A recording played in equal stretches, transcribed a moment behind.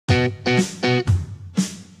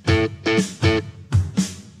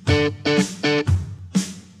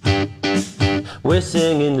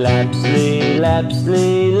singing Lapslie,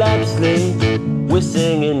 Lapslie, Lapslie. We're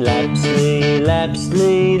singing Lapslie,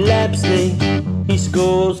 Lapslie, Lapslie. He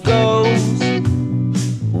scores goals,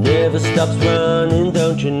 never stops running,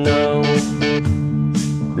 don't you know?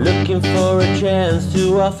 Looking for a chance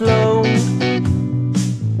to offload,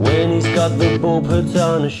 when he's got the ball, puts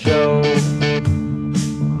on a show.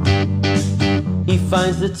 He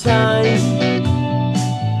finds the time,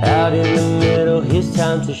 out in the middle, his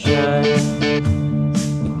time to shine.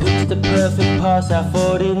 He picks the perfect pass out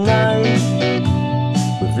 49.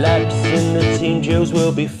 With laps in the team, Jules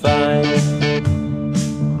will be fine.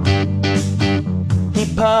 He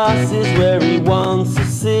passes where he wants,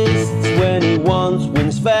 assists when he wants,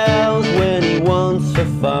 wins fouls when he wants for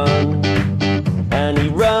fun. And he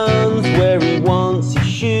runs where he wants, he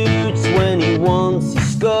shoots when he wants, he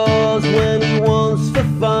scores when he wants for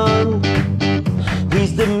fun.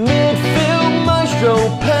 He's the midfield maestro,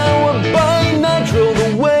 powered by natural,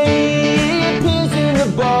 the way he appears in the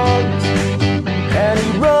box. And he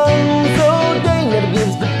runs all day, never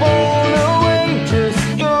gives the ball away, just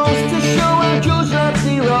goes to show how George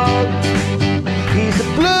Lapslie rocks. He's a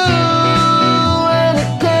blue and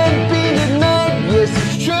it can't be denied, yes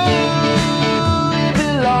it's true, he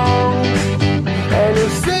belongs. And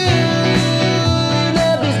he'll soon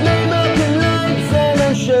have his name up in lights and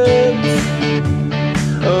on shirts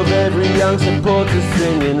of every young supporter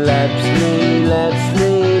singing Lapslie,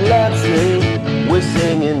 Lapslie, Lapslie. We're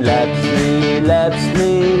singing Lapslie,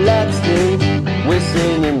 Lapslie, Lapslie. We're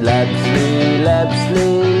singing Lapslie,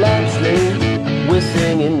 Lapslie, Lapslie. We're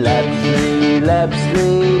singing Lapslie,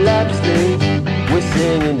 Lapslie, Lapslie. We're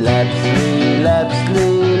singing Lapslie,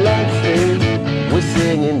 Lapslie, Lapslie. We're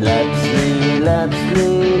singing Lapslie,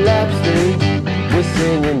 Lapslie, Lapslie. We're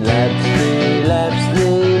singing Lapslie,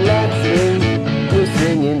 Lapslie, Lapslie. We're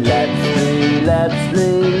singing Lapslie,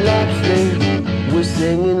 Lapslie, Lapslie. We're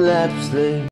singing Lapslie.